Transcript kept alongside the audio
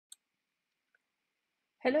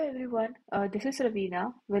Hello everyone, this is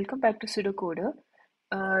Ravina. Welcome back to Pseudocoder.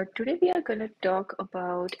 Today we are going to talk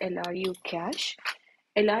about LRU Cache.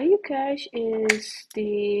 LRU Cache is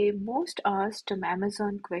the most asked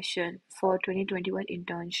Amazon question for 2021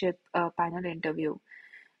 internship panel interview.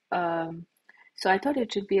 Um, so I thought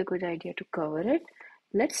it would be a good idea to cover it.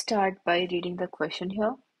 Let's start by reading the question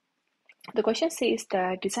here. The question says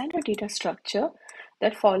that design a data structure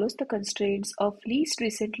that follows the constraints of least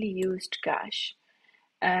recently used cache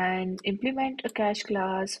and implement a cache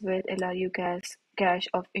class with LRU cache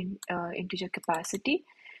of integer capacity.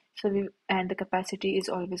 And the capacity is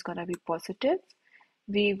always going to be positive.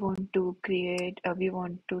 We want to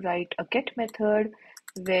write a get method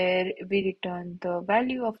where we return the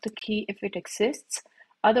value of the key if it exists.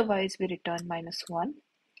 Otherwise, we return -1.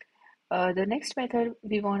 The next method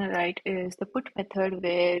we want to write is the put method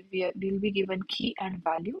where we'll be given key and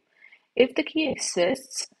value. If the key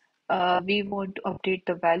exists, we want to update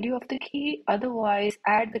the value of the key, otherwise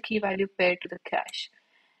add the key value pair to the cache.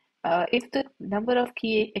 If the number of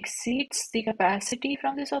key exceeds the capacity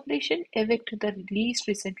from this operation, evict the least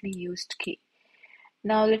recently used key.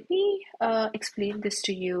 Now let me explain this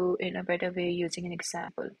to you in a better way using an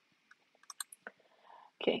example.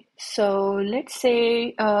 Okay, so let's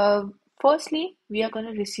say firstly we are going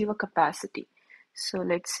to receive a capacity. So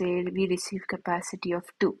let's say we receive capacity of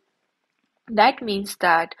 2. That means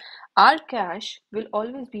that our cache will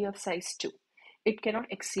always be of size 2. It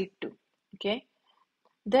cannot exceed 2. Okay.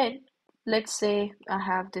 Then let's say I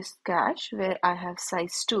have this cache where I have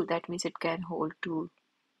size 2. That means it can hold 2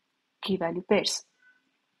 key value pairs.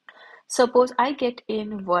 Suppose I get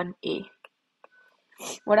in 1A.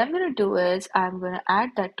 What I'm going to do is I'm going to add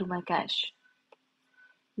that to my cache.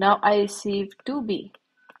 Now I receive 2B.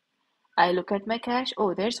 I look at my cache.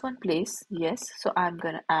 Oh, there's one place. Yes. So I'm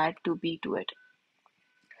going to add 2B to it.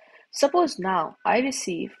 Suppose now I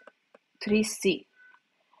receive 3C.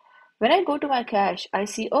 When I go to my cache, I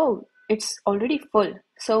see, oh, it's already full.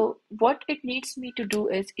 So what it needs me to do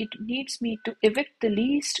is it needs me to evict the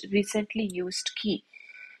least recently used key.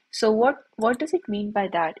 So what does it mean by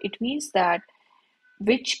that? It means that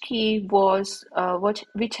which key was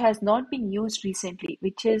which has not been used recently,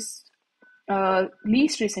 which is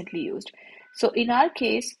least recently used. So in our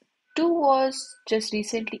case, 2 was just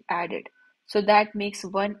recently added. So that makes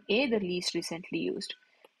 1A the least recently used.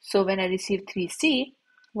 So when I receive 3C,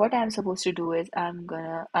 what I'm supposed to do is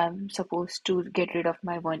I'm supposed to get rid of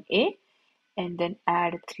my 1A and then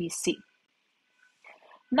add 3C.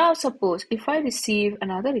 Now suppose if I receive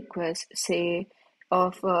another request, say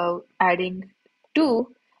of adding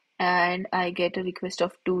 2 and I get a request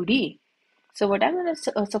of 2D. So what I'm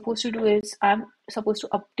supposed to do is I'm supposed to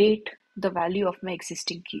update the value of my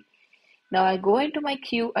existing key. Now I go into my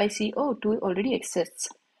queue, I see, oh, 2 already exists.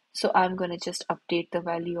 So I'm going to just update the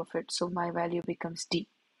value of it. So my value becomes D.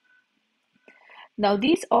 Now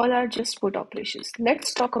these all are just put operations.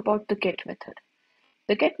 Let's talk about the get method.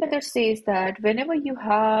 The get method says that whenever you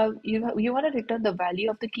want to return the value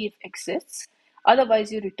of the key if exists,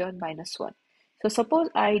 otherwise you return -1. So suppose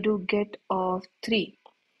I do get of 3.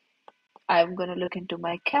 I'm going to look into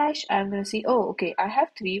my cache. I'm going to see, oh, okay, I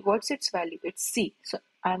have 3. What's its value? It's C. So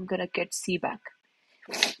I'm going to get C back.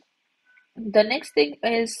 The next thing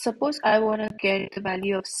is, suppose I want to get the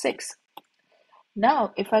value of 6.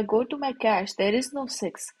 Now, if I go to my cache, there is no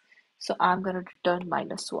 6. So I'm going to return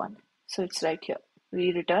 -1. So it's right here.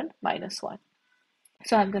 We return -1.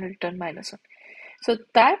 So I'm going to return -1. So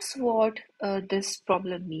that's what this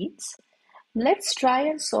problem means. Let's try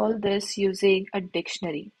and solve this using a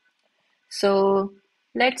dictionary. So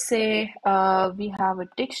let's say we have a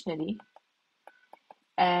dictionary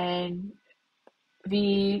and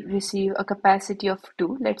we receive a capacity of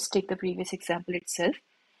 2. Let's take the previous example itself.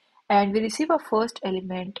 And we receive a first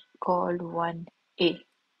element called 1A.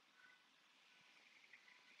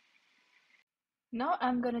 Now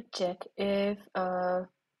I'm going to check if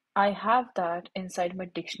I have that inside my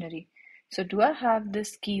dictionary. So do I have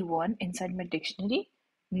this key 1 inside my dictionary?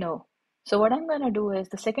 No. So what I'm going to do is,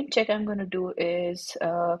 the second check I'm going to do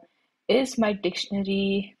is my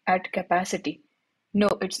dictionary at capacity? No,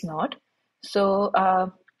 it's not. So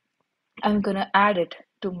I'm going to add it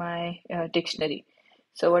to my dictionary.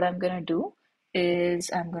 So what I'm going to do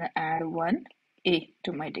is I'm going to add 1A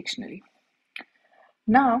to my dictionary.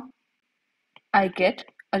 Now I get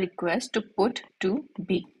a request to put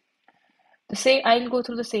 2B. I'll go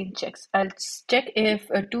through the same checks. I'll check if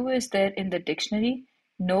 2 is there in the dictionary.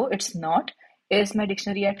 No, it's not. Is my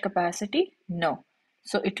dictionary at capacity? No.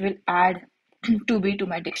 So it will add 2B to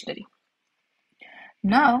my dictionary.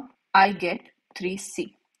 Now I get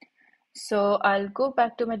 3C. So I'll go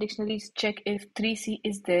back to my dictionaries, check if 3C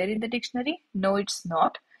is there in the dictionary. No, it's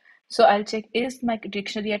not. So I'll check, is my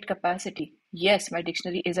dictionary at capacity? Yes, my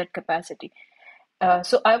dictionary is at capacity.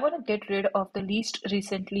 So I want to get rid of the least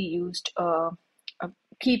recently used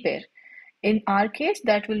key pair. In our case,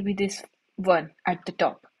 that will be this one at the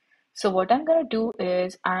top. So what I'm gonna do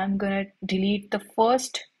is I'm gonna delete the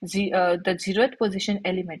the zeroth position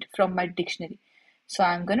element from my dictionary. So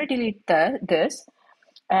I'm gonna delete this,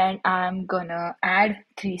 and I'm gonna add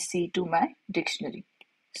 3C to my dictionary.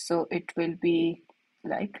 So it will be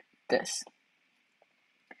like this.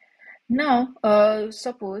 Now,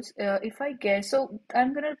 suppose if I guess, so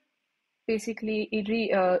I'm gonna basically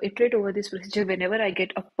iterate over this procedure whenever I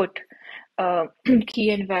get a put key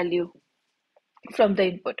and value from the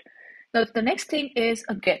input. Now, the next thing is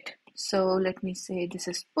a get. So let me say this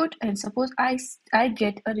is put, and suppose I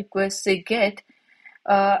get a request, say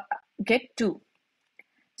uh, get 2.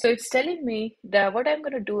 So it's telling me that what I'm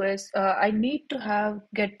going to do is I need to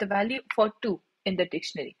get the value for 2 in the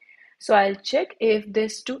dictionary. So I'll check if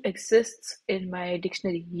this 2 exists in my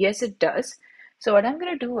dictionary. Yes, it does. So what I'm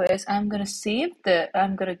going to do is I'm going to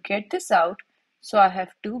I'm going to get this out. So I have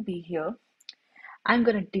 2b here. I'm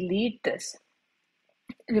going to delete this.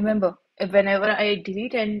 Remember, whenever I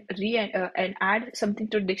delete and add something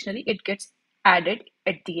to the dictionary, it gets added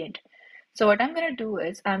at the end. So what I'm going to do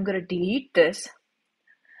is I'm going to delete this.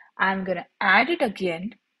 I'm going to add it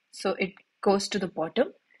again so it goes to the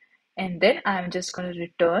bottom, and then I'm just going to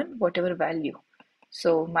return whatever value.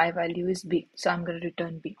 So my value is B, so I'm going to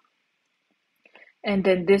return B. And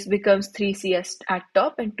then this becomes 3C at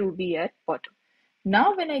top and 2B at bottom.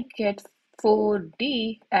 Now when I get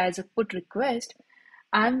 4D as a put request,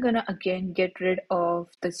 I'm going to again get rid of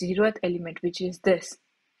the 0th element, which is this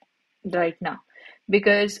right now,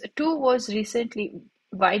 because 2 was recently.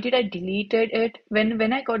 Why did I deleted it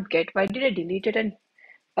when I got get? Why did I delete it and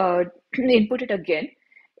input it again?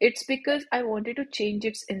 It's because I wanted to change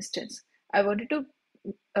its instance. I wanted to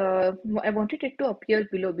I wanted it to appear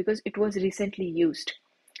below because it was recently used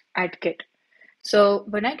at get. So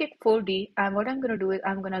when I get 4D, what I'm gonna do is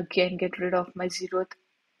I'm gonna again get rid of my zeroth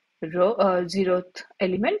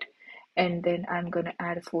element, and then I'm gonna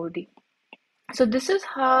add 4D. So this is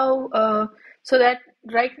how, so that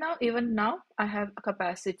right now, even now, I have a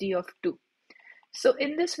capacity of 2. So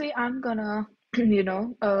in this way, I'm gonna,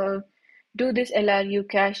 do this LRU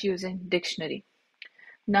cache using dictionary.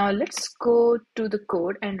 Now let's go to the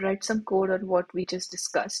code and write some code on what we just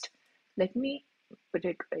discussed. Let me put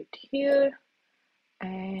it right here,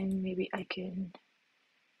 and maybe I can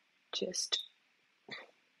just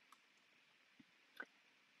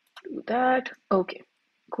do that. Okay,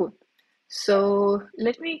 cool. So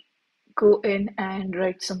let me go in and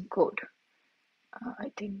write some code. I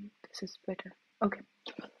think this is better. Okay.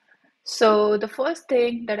 So the first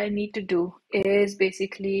thing that I need to do is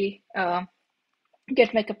basically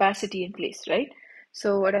get my capacity in place, right?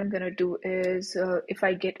 So what I'm gonna do is if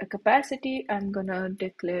I get a capacity, I'm gonna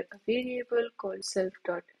declare a variable called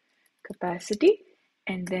self.capacity,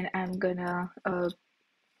 and then I'm gonna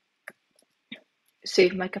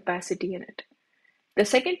save my capacity in it. The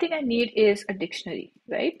second thing I need is a dictionary,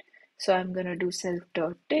 right? So I'm gonna do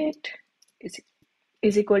self.date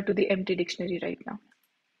is equal to the empty dictionary right now.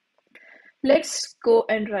 Let's go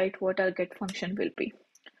and write what our get function will be.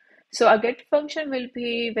 So our get function will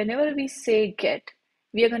be whenever we say get,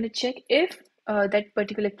 we are going to check if that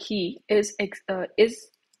particular key is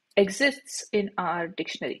exists in our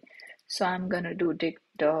dictionary. So I'm going to do dict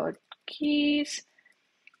dot keys.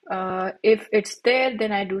 If it's there,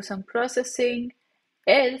 then I do some processing.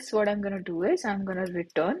 Else, what I'm going to do is I'm going to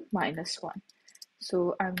return -1.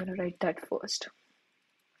 So I'm going to write that first.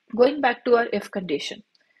 Going back to our if condition.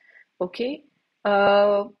 Okay.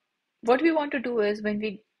 What we want to do is when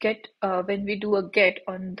we do a get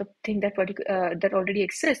on the thing that already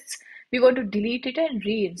exists, we want to delete it and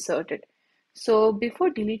reinsert it. So before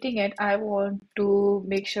deleting it, I want to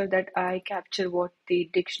make sure that I capture what the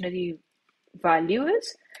dictionary value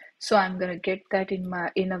is. So I'm gonna get that in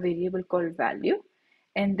a variable called value,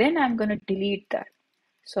 and then I'm gonna delete that.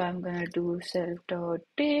 So I'm gonna do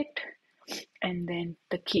self.date and then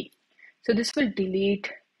the key. So this will delete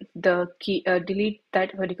that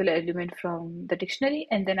particular element from the dictionary,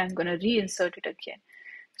 and then I'm going to reinsert it again.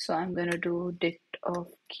 So I'm going to do dict of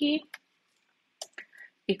key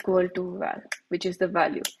equal to val, which is the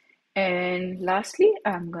value. And lastly,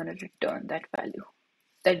 I'm going to return that value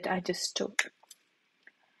that I just stored.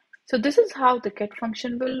 So this is how the get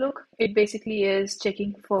function will look. It basically is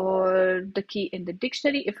checking for the key in the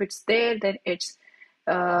dictionary. If it's there, then it's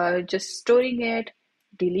just storing it.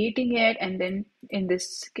 deleting it, and then in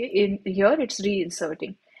here it's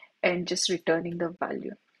reinserting and just returning the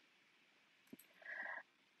value.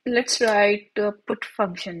 Let's write the put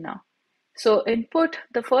function now. So input,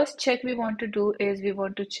 the first check we want to do is we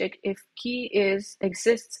want to check if key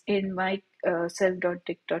exists in my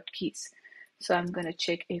self.dict.keys. So I'm going to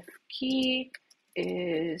check if key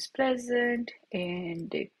is present in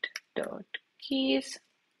dict.keys.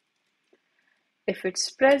 If it's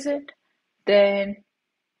present, then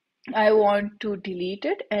I want to delete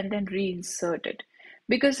it and then reinsert it.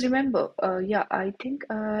 Because remember, so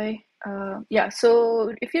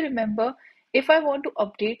if you remember, if I want to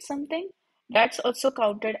update something, that's also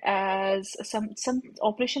counted as some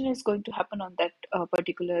operation is going to happen on that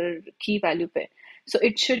particular key value pair. So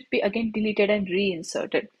it should be again deleted and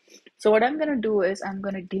reinserted. So what I'm going to do is I'm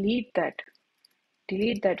going to delete that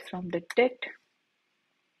from the dict,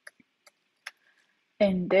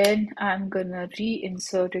 and then I'm gonna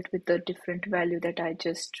reinsert it with the different value that I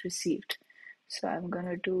just received. So I'm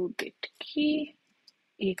gonna do get key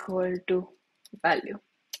equal to value.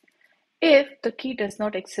 If the key does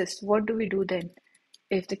not exist, what do we do then?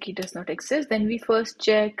 If the key does not exist, then we first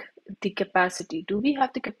check the capacity. Do we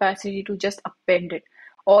have the capacity to just append it,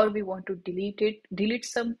 or we want to delete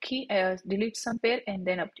some delete some pair and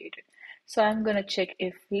then update it? So I'm gonna check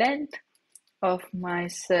if length of my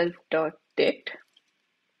self.dict.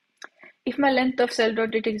 If my length of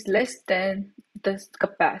cell.data is less than the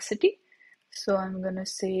capacity, so I'm gonna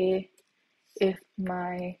say if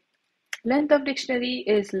my length of dictionary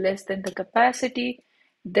is less than the capacity,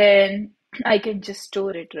 then I can just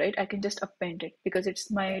store it, right? I can just append it because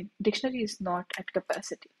my dictionary is not at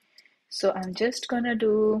capacity. So I'm just gonna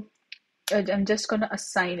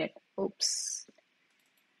assign it. Oops.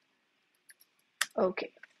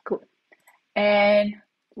 Okay, cool. And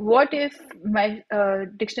what if my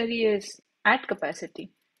dictionary is at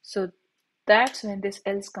capacity? So that's when this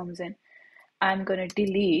else comes in. I'm going to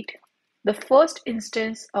delete the first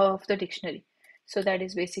instance of the dictionary. So that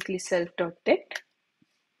is basically self.dict.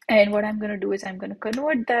 And what I'm going to do is I'm going to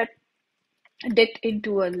convert that dict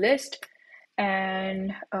into a list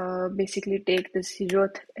and basically take the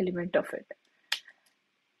 0th element of it.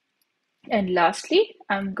 And lastly,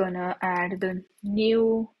 I'm going to add the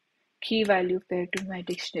new key value pair to my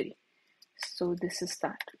dictionary. So this is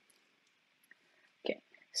that. Okay,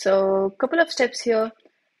 so a couple of steps here.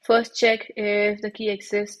 First, check if the key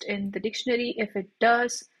exists in the dictionary. If it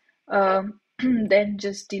does, then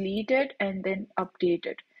just delete it and then update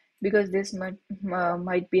it, because this might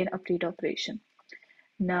be an update operation.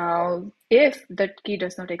 Now, if that key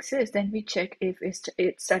does not exist, then we check if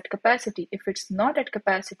it's at capacity. If it's not at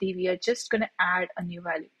capacity, we are just going to add a new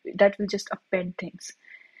value. That will just append things.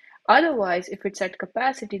 Otherwise, if it's at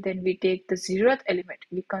capacity, then we take the 0th element.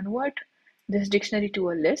 We convert this dictionary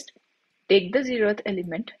to a list, take the 0th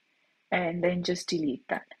element, and then just delete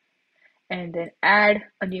that. And then add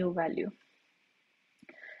a new value.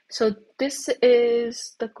 So this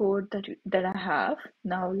is the code that I have.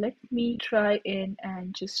 Now let me try in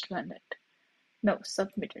and just run it. No,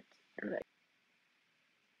 submit it. Right.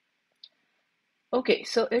 Okay,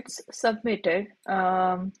 so it's submitted.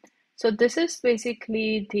 So this is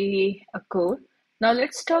basically the code. Now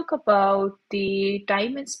let's talk about the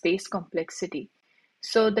time and space complexity.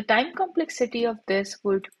 So the time complexity of this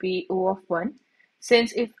would be O of 1.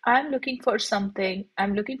 Since if I'm looking for something,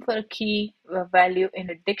 I'm looking for a key value in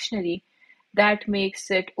a dictionary, that makes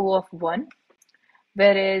it O of 1.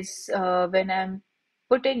 Whereas when I'm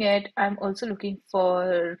putting it, I'm also looking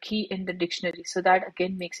for key in the dictionary. So that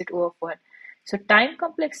again makes it O of 1. So time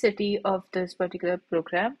complexity of this particular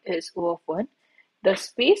program is O of 1. The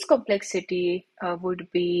space complexity would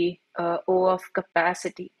be O of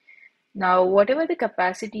capacity. Now, whatever the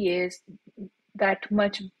capacity is, that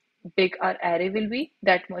much big our array will be,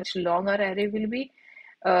 that much long our array will be.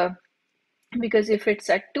 Because if it's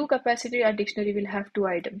at 2 capacity, our dictionary will have 2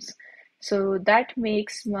 items. So that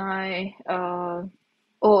makes my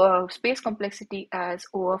space complexity as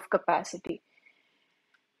O of capacity.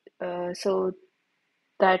 So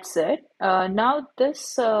that's it. Now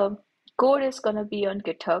this code is gonna be on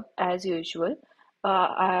GitHub as usual.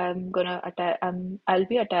 I'll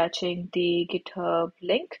be attaching the GitHub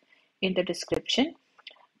link in the description.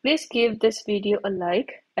 Please give this video a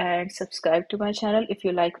like and subscribe to my channel if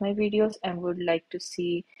you like my videos and would like to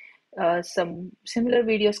see some similar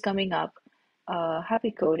videos coming up.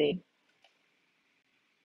 Happy coding!